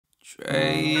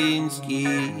Trains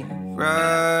keep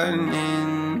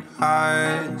running,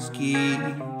 hearts keep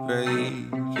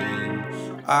breaking.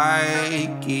 I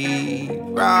keep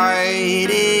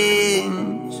writing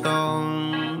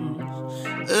songs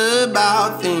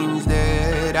about things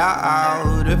that are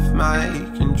out of my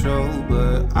control,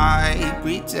 but I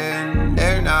pretend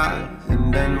they're not,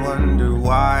 and then wonder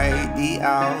why the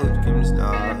outcome's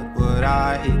not what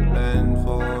I planned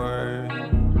for.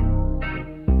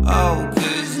 Oh,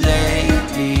 'cause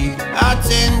lately I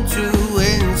tend to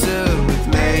answer with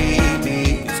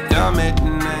maybe, 'cause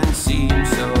commitment seems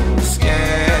so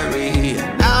scary,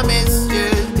 and I miss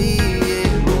just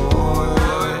being more.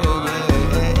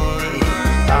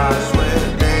 I swear,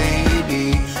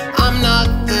 baby, I'm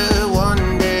not the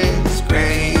one that's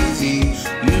crazy.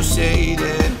 You say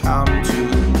that I'm too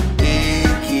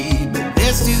picky, but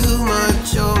there's too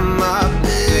much on my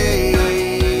plate.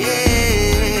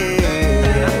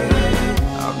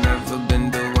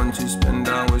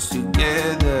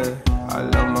 Together, I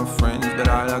love my friends, but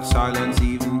I like silence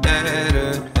even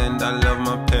better. And I love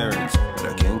my parents, but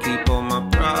I can't keep all my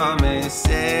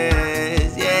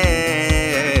promises.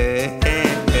 Yeah,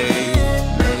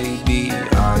 maybe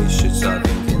I should start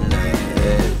thinking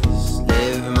less,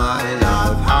 live my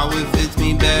life how it fits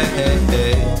me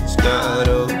best. Got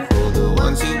hope for the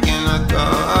ones who cannot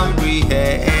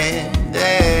comprehend.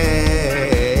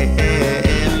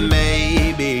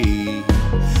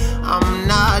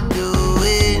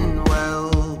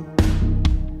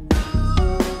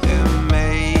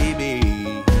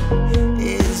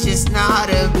 Not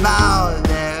about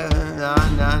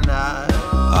them, nah.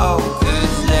 Oh,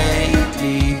 'cause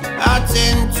lately I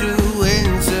tend to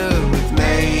answer with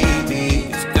maybe,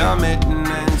 'cause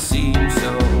commitment seems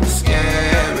so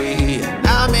scary, and I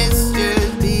miss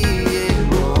just being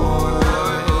more.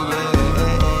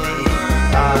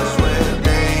 I swear,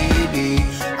 baby,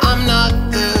 I'm not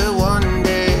the one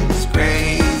that's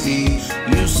crazy.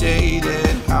 You say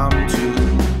that I'm too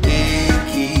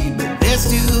picky, but there's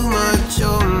too much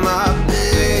on my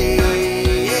plate.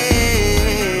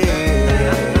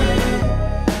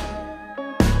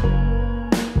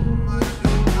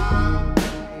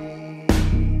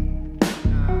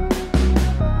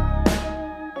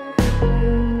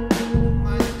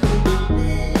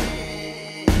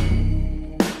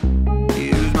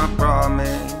 Here's my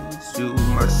promise to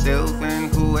myself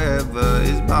and whoever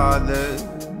is bothered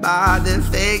by the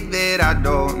fact that I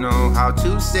don't know how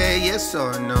to say yes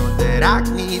or no, that I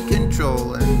need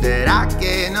control and that I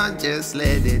cannot just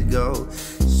let it go.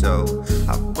 So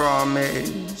I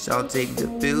promise I'll take the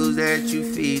pills that you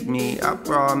feed me. I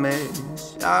promise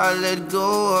I'll let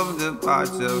go of the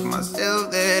parts of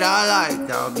myself that I like.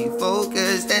 I'll be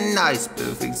focused and nice,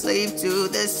 perfect slave to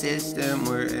the system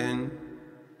we're in.